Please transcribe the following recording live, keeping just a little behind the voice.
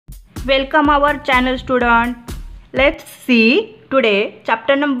Welcome our channel student. Let's see today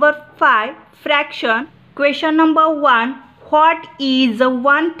chapter number 5 fraction. Question number 1. What is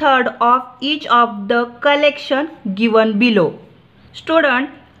 1/3 of each of the collection given below?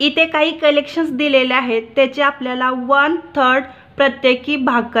 Student, इथे काही collections दिलेले आहेत, त्याचे आपल्याला 1/3 प्रत्येकी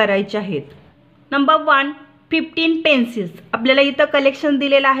भाग करायचे आहेत. Number 1 15 pencils. आपल्याला इथं कलेक्शन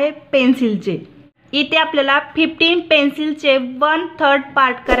दिलेलं आहे पेन्सिलचे. इथे आपल्याला 15 पेन्सिलचे 1/3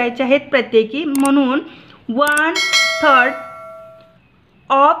 पार्ट करायचे आहेत प्रत्येकी, म्हणून 1/3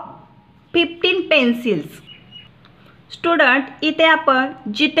 ऑफ 15 पेन्सिल्स. स्टुडंट, इथे आपण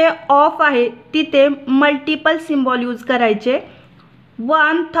जिथे ऑफ आहे तिथे मल्टिपल सिम्बॉल यूज करायचे.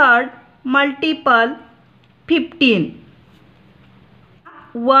 1/3 मल्टिपल 15.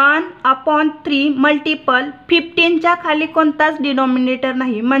 1/3 मल्टिपल 15च्या खाली कोणताच डिनॉमिनेटर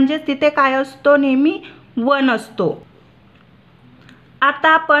नाही, म्हणजे तिथे काय असतो, नेहमी 1 असतो. आता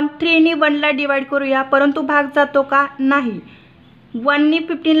आपण 3 नी 1 ला डिवाइड करूया, परंतु भाग जातो का, नाही. 1 नी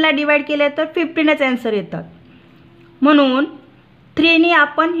 15 ला डिवाइड केले तर 15च आन्सर येतात, म्हणून 3 नी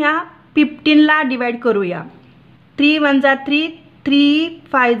आपण ह्या 15 ला डिवाइड करूया. 3 1 जा 3, 3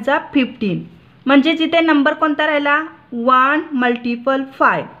 5 जा 15, म्हणजे जिथे नंबर कोणता राहिला, 1 multiple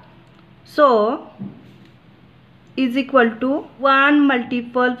 5. So is equal to 1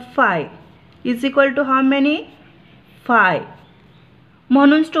 multiple 5 is equal to how many, 5.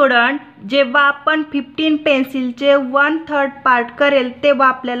 म्हणून स्टुडंट, जेव्हा आपण 15 पेन्सिलचे 1/3 पार्ट करेल तेव्हा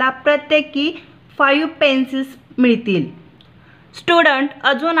आपल्याला प्रत्येकी 5 पेन्सिल्स मिळतील. स्टुडंट,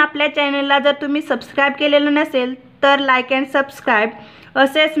 अजून आपल्या चॅनलला जर तुम्ही सबस्क्राईब केलेलं नसेल तर लाईक अँड सबस्क्राईब.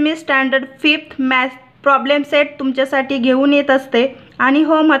 असेच मी standard 5th maths problem set तुमच्यासाठी घेऊन येत असते. आणि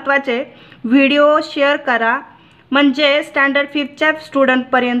हो, महत्त्वाचे व्हिडिओ शेअर करा, म्हणजे स्टँडर्ड 5च्या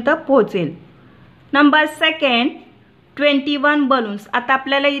स्टुडंटपर्यंत पोहोचेल. Number 2 21 balloons. आता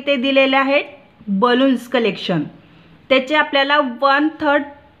आपल्याला इथे दिलेले आहेत बलून्स कलेक्शन, त्याचे आपल्याला 1/3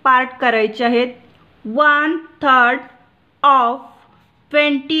 पार्ट करायचे आहेत. 1/3 ऑफ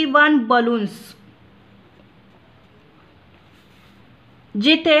 21 बलून्स.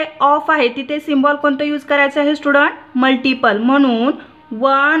 जिथे ऑफ आहे तिथे सिम्बॉल कोणतं यूज करायचं आहे स्टुडंट, मल्टिपल, म्हणून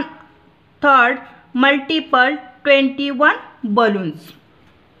 1/3 मल्टिपल 21 बलून्स.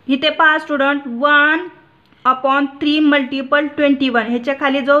 इथे पहा स्टुडंट, 1/3 मल्टिपल 21, ह्याच्या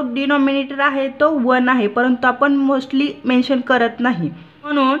खाली जो डिनॉमिनेटर आहे तो 1 आहे, परंतु आपण मोस्टली मेन्शन करत नाही,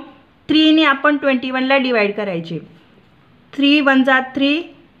 म्हणून 3 ने आपण 21 ला डिवाइड करायचे. 3 1 जा 3,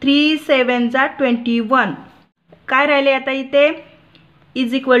 3 7 जा 21. काय राहिले आता इथे,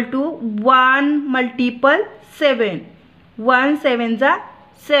 इज इक्वल टू 1 मल्टिपल 7, 1 7 जा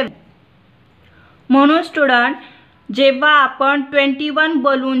 7. म्हणून स्टुडंट, जेव्हा आपण 21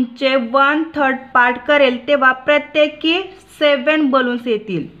 बलूनचे 1/3 पार्ट करेल तेव्हा प्रत्येकी 7 बलून्स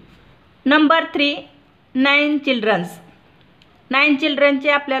येतील. Number 3 9 children's. 9 चिल्ड्रनचे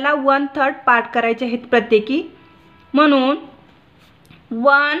आपल्याला 1/3 पार्ट करायचे आहेत प्रत्येकी, म्हणून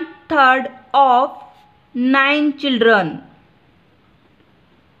 1/3 ऑफ 9 चिल्ड्रन.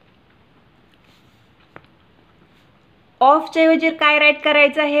 ऑफच्या ऐवजी काय राईट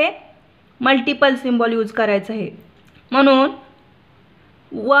करायचं आहे, मल्टिपल सिम्बॉल यूज करायचं आहे, म्हणून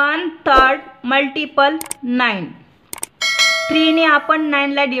 1/3 मल्टिपल 9. 3 ने आपण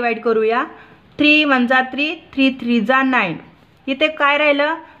 9 ला डिवाइड करूया. 3 1 जा 3, 3 3 जा 9. इथे काय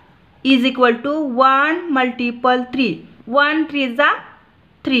राहिलं, इज इक्वल टू 1 मल्टिपल 3, 1 3 जा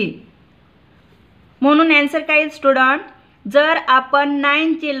 3. म्हणून आन्सर काय स्टुडंट, जर आपण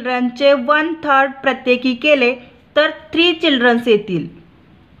 9 चिल्ड्रनचे 1/3 प्रत्येकी केले तर 3 चिल्ड्रन्स येतील.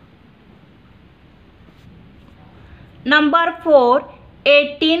 Number 4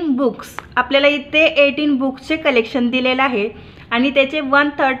 18 books. आपल्याला इथे 18 बुक्सचे कलेक्शन दिलेलं आहे आणि त्याचे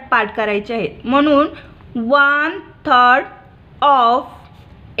 1/3 पार्ट करायचे आहेत, म्हणून 1/3 ऑफ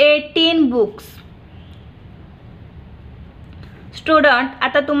 18 बुक्स. स्टुडंट,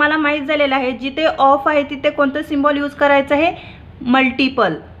 आता तुम्हाला माहीत झालेलं आहे जिथे ऑफ आहे तिथे कोणतं सिम्बॉल यूज करायचं आहे,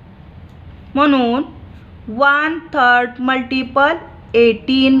 मल्टिपल, म्हणून 1/3 मल्टिपल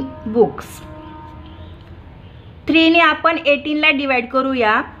 18 बुक्स. 3 ने आपण 18 ला डिवाइड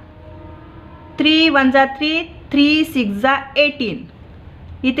करूया. 3 1 जा 3, 3 6 जा 18.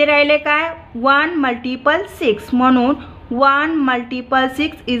 इथे राहिले काय, 1 मल्टिपल 6, म्हणून 1 multiple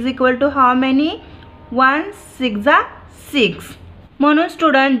 6 is equal to how many, 1 6 जा 6. म्हणून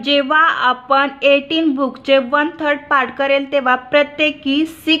स्टुडंट, जेव्हा आपण 18 बुकचे 1/3 पार्ट करेल तेव्हा प्रत्येकी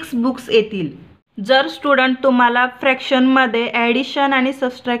 6 बुक्स येतील. जर स्टुडंट तुम्हाला फ्रॅक्शनमध्ये ॲडिशन आणि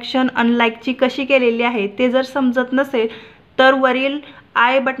सबट्रॅक्शन अनलाईकची कशी केलेली आहे ते जर समजत नसेल तर वरील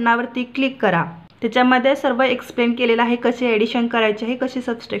आय बटनावरती क्लिक करा. त्याच्यामध्ये सर्व एक्सप्लेन केलेलं आहे, कसे ॲडिशन करायचे आहे, कसे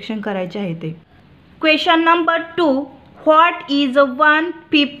सबस्ट्रॅक्शन करायचे आहे ते. Question number 2, what is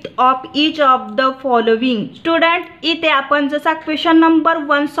 1/5 of each of the following. Student, इथे आपण जसा क्वेश्चन नंबर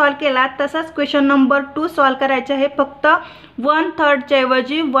 1 सॉल्व केला तसाच क्वेश्चन नंबर 2 सॉल्व करायचे आहे, फक्त 1/3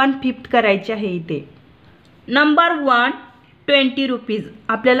 ऐवजी 1/5 करायचे आहे. इथे नंबर 1 20 रुपीज.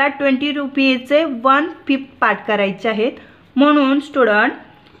 आपल्याला 20 रुपीजचे 1/5 पार्ट करायचे आहेत, म्हणून student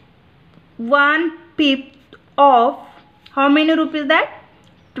 1/5 of how many rupees that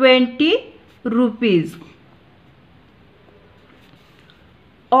 20 rupees.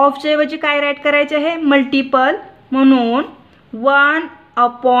 ऑफच्या ऐवजी काय राईट करायचे आहे, मल्टिपल, म्हणून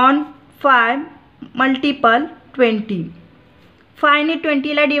 1/5 मल्टिपल 20. 5 ने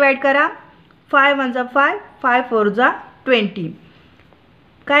 20 ला डिवाइड करा. 5 1 जा 5, 5 4 जा 20.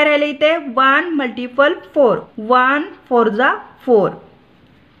 काय राहिले इथे 1 मल्टिपल 4, 1 4 जा 4.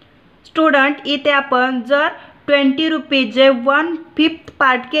 स्टुडंट, इथे आपण जर 20 रुपीजचे 1/5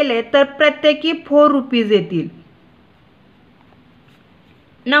 पार्ट केले तर प्रत्येकी 4 रुपीज येतील.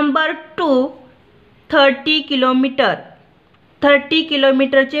 Number 2 30 kilometre. 30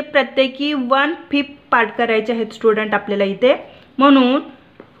 किलोमीटरचे प्रत्येकी 1/5 पार्ट करायचे आहेत स्टुडंट आपल्याला इथे, म्हणून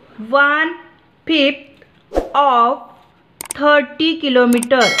 1/5 ऑफ 30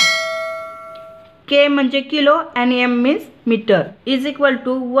 किलोमीटर. के म्हणजे किलो आणि M means metre is equal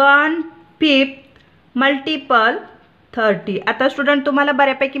to 1/5 multiple 30. आता स्टुडंट तुम्हाला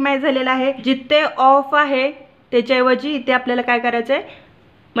बऱ्यापैकी माहीत झालेलं आहे, जिथे ऑफ आहे त्याच्याऐवजी इथे आपल्याला काय करायचं आहे,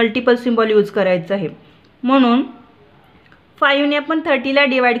 मल्टिपल सिम्बॉल यूज करायचं आहे. म्हणून 5 ने आपण 30 ला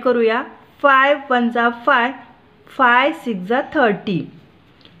डिवाइड करूया. 5 1 जा 5, 5 6 जा 30.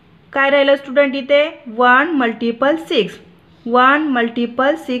 काय राहिलं स्टुडंट इथे 1 multiple 6. 1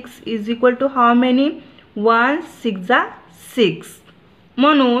 multiple 6 is equal to how many 1 6 जा 6.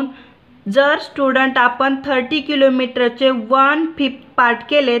 म्हणून जर स्टुडंट आपण 30 किलोमीटरचे 1/5 पार्ट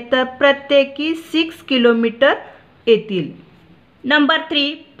केले तर प्रत्येकी 6 किलोमीटर येतील. Number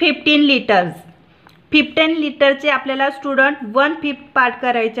 3 15 litres. 15 लिटरचे आपल्याला स्टुडंट 1/5 पार्ट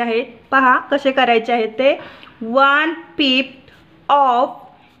करायचे आहेत. पहा कसे करायचे आहेत ते. 1/5 ऑफ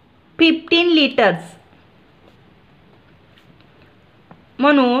 15 लिटर्स,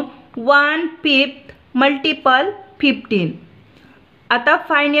 म्हणून 1/5 मल्टिपल 15. आता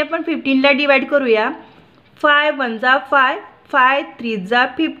 5 ने आपण 15 ला डिवाइड करूया. 5 1 जा 5, 5 3 जा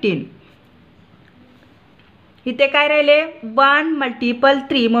 15. इथे काय राहिले 1 मल्टिपल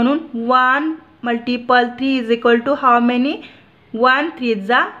 3, म्हणून 1 multiple 3 is equal to how many 1 3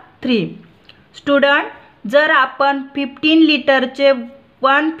 जा 3. स्टुडंट, जर आपण 15 लिटरचे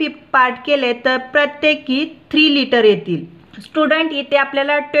 1/5 पार्ट केले तर प्रत्येकी 3 लिटर येतील. स्टुडंट, इथे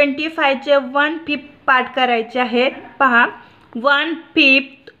आपल्याला 25चे 1/5 पार्ट करायचे आहेत. पहा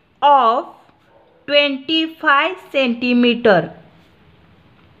 1/5 of 25 centimetre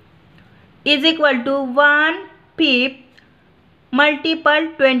is equal to 1/5 multiple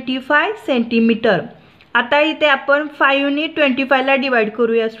 25 centimetre. आता इथे आपण 5 ने 25 ला डिवाइड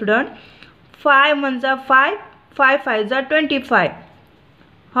करूया स्टुडंट. 5 1 जा 5, 5 5 जा 25.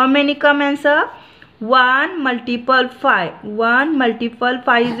 How many come answer 1 multiple 5. 1 multiple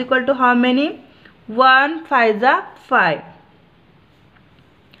 5 is equal to how many 1 5 जा 5.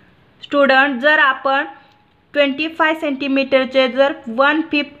 स्टुडंट, जर आपण 25 सेंटीमीटरचे जर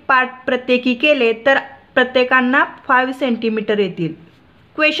 1/5 पार्ट प्रत्येकी केले तर प्रत्येकांना 5 सेंटीमीटर येतील.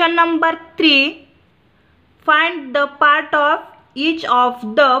 Question number 3, find the part of each of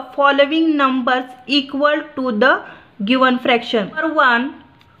the following numbers equal to the given fraction. Number 1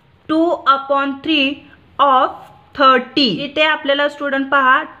 2/3 of 30. इथे आपल्याला स्टुडंट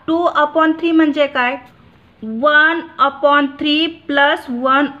पहा 2/3 म्हणजे काय, 1/3 प्लस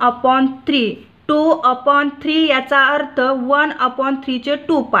 1/3. 2/3 याचा अर्थ 1/3 चे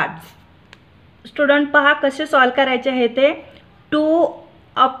 2 पार्ट्स. स्टुडंट पहा कसे सॉल्व करायचे आहे ते.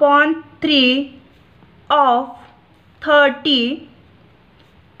 2/3 ऑफ 30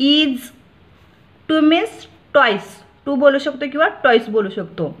 इज 2 मीन्स ट्वाइस. 2 बोलू शकतो किंवा ट्वाइस बोलू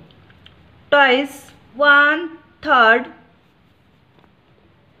शकतो. Twice 1/3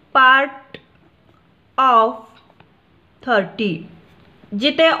 part of 30.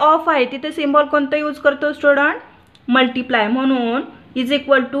 जिथे ऑफ आहे तिथे सिम्बॉल कोणता यूज करतो स्टुडंट, मल्टिप्लाय, म्हणून इज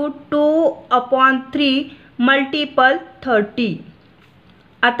इक्वल टू 2/3 मल्टिपल 30.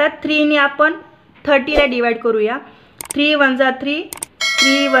 आता 3 ने आपण 30 ला डिवाइड करूया. 3 1 जा 3,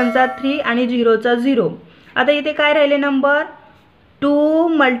 3 1 जा 3 आणि 0 चा 0. आता इथे काय राहिले नंबर 2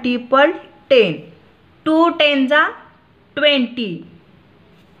 मल्टिपल 10. 2 10 जा 20.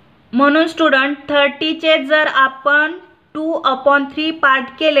 म्हणून स्टुडंट 30चे जर आपण 2/3 पार्ट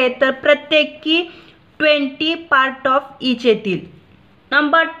केले तर प्रत्येकी 20 पार्ट ऑफ ईच येतील.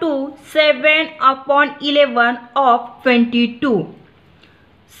 Number 2 7/11 of 22.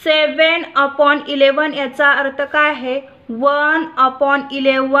 7/11 याचा अर्थ काय आहे?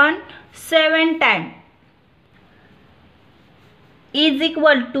 1/11 7 time is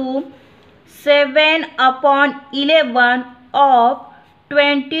equal to 7/11 of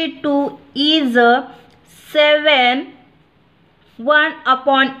 22 is 7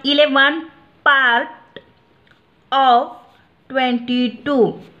 1/11 part of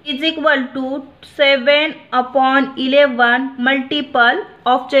 22 is equal to 7/11 multiple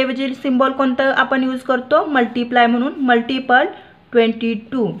of च्या ऐवजी सिंबल कोणतं आपण यूज करतो? मल्टिप्लाय म्हणून. मल्टिपल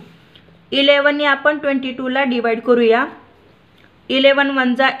 22. 11 ने आपण 22 ला डिवाइड करूया. 11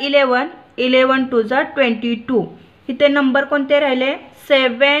 1 जा 11, 11 2 जा 22. इथे नंबर कोणते राहिले?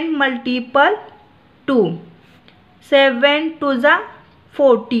 7 मल्टिपल 2, 7 2 जा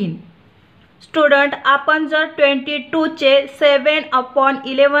 14. स्टुडंट, आपण जर 22 चे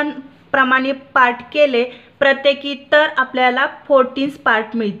 7/11 प्रमाणे पार्ट केले प्रत्येकी तर आपल्याला 14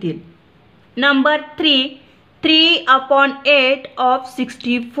 पार्ट मिळतील. Number 3 3/8 of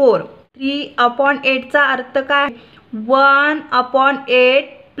 64. 3/8 चा अर्थ काय? 1/8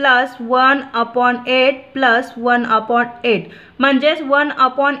 प्लस 1/8 प्लस 1/8 म्हणजेच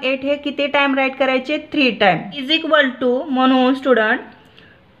 1/8 हे किती टाइम राईट करायचे? 3 टाइम इज इक्वल टू. म्हणून student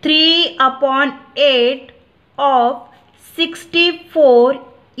 3/8 of 64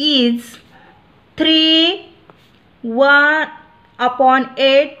 is 3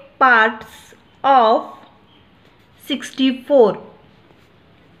 1/8 parts of 64.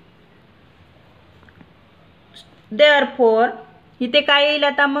 Therefore इथे काय येईल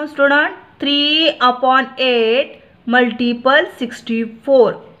आता मग स्टुडंट? 3/8 मल्टिपल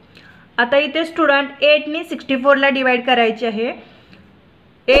 64. आता इथे स्टुडंट 8 ने 64 ला डिवाइड करायचे आहे.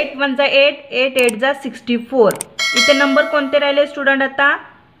 8 1 जा 8, 8 8 जा 64. इथे नंबर कोणते राहिले स्टुडंट? आता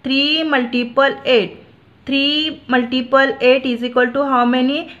 3 multiple 8. 3 multiple 8 is equal to how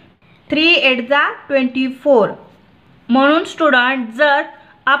many? 3 8 जा 24. म्हणून स्टुडंट जर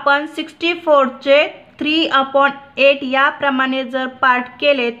आपण 64 चे 3/8 याप्रमाणे जर पार्ट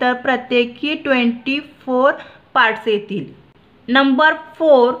केले तर प्रत्येकी 24 पार्ट्स येतील. Number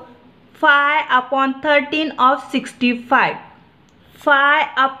 4 5/13 of 65.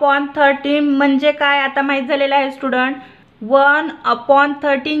 5/13 म्हणजे काय आता माहीत झालेलं आहे स्टुडंट.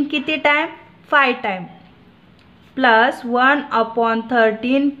 1/13 किती time? 5 time plus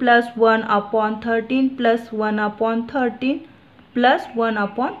 1/13 plus 1/13 plus 1/13 plus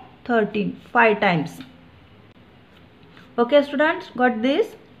 1/13 5 times. Okay students, got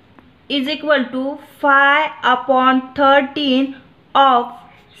this? Is equal to 5/13 of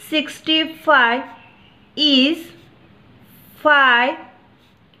 65 is 5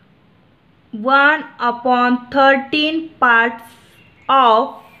 1/13 parts of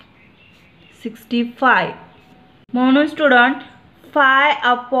 65. म्हणून स्टुडंट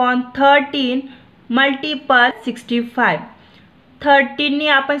 5/13 मल्टिपल 65. 13 ने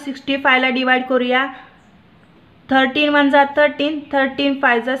आपण 65 ला डिवाइड करूया. 13 1 जा 13, 13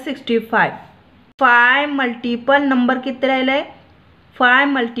 5 जा 65. 5 मल्टिपल नंबर किती राहिले? 5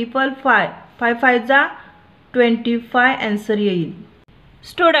 मल्टिपल 5, 5 5 जा 25 आन्सर येईल.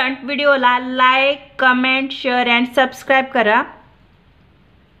 स्टुडंट, व्हिडिओला like, comment, share and subscribe करा.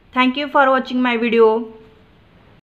 Thank you for watching my video.